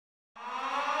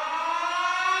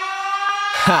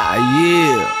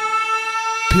Yeah.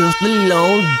 Pistol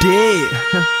on dead.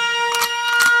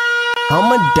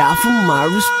 I'ma die for my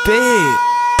respect.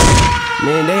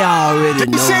 Man, they already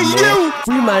know, man.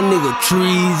 Free my nigga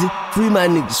Treezy, free my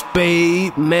nigga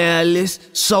Spade, Malice,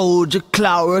 Solja,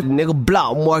 Clockwerk, nigga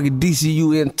Clockwerk,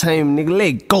 DCU Entertainment, nigga,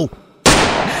 let go.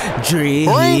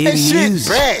 Dreadhead Muzik,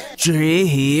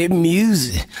 Dreadhead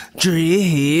Muzik,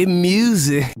 Dreadhead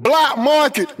Muzik. Black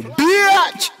market,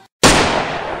 bitch!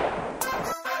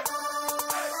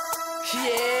 Yeah.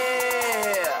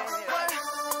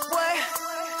 What?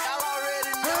 Y'all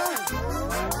already know.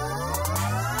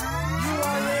 You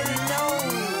already know.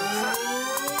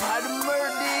 How to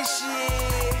murder this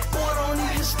shit. Boy, don't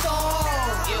even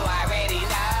start. You already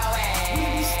know it. We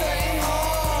be staying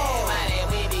hard. Money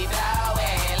we be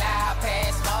blowing. Loud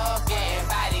past smoking.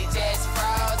 Body just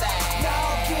frozen.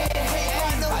 Y'all can't hate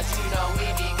right now. But you know we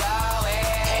be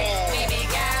going. We be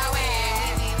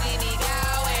going. We be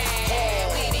going.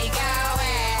 We be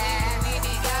going. We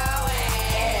be going.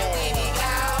 We be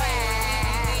going.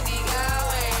 We be going. Y'all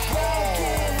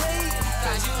can't hate.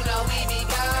 Cause you know we be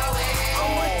going.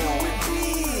 I'ma do it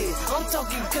big. I'm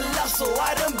talking colossal.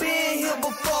 I done been here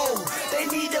before. They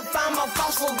need to find my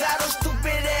fossil. Got a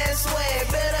stupid ass swag.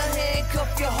 Better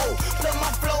handcuff your hoe. Play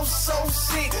my flow so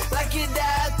sick, like it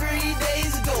died 3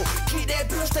 days ago. Keep that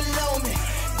pistol on me.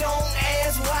 Don't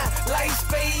ask why. Like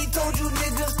Spade told you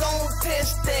niggas, don't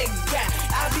test that guy.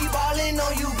 I be ballin'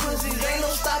 on you pussies. Ain't no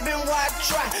stopping why I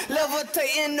try.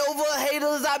 Levitating over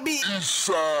haters. I be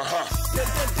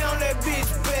down that bitch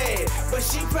bad, but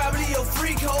she probably a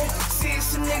freak hoe.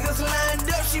 6 niggas lined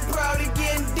up, she probably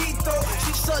getting deep throat.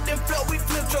 She sucked and float, we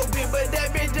flipped your bitch, but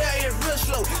that bitch there is real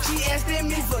slow. She asking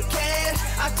me for cash,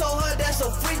 I told her that's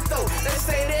a free throw. They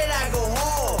say that I go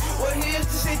hard, well here's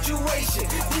the situation.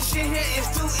 This shit here is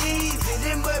too easy,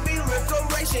 then but be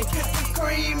reparation. Keep it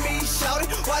creamy, shout it,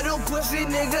 why don't pussy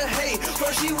nigga hate?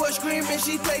 First she was screaming,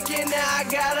 she taking, now I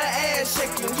got her ass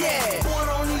shaking, yeah. Boy,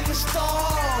 don't even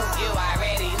start. You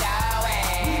already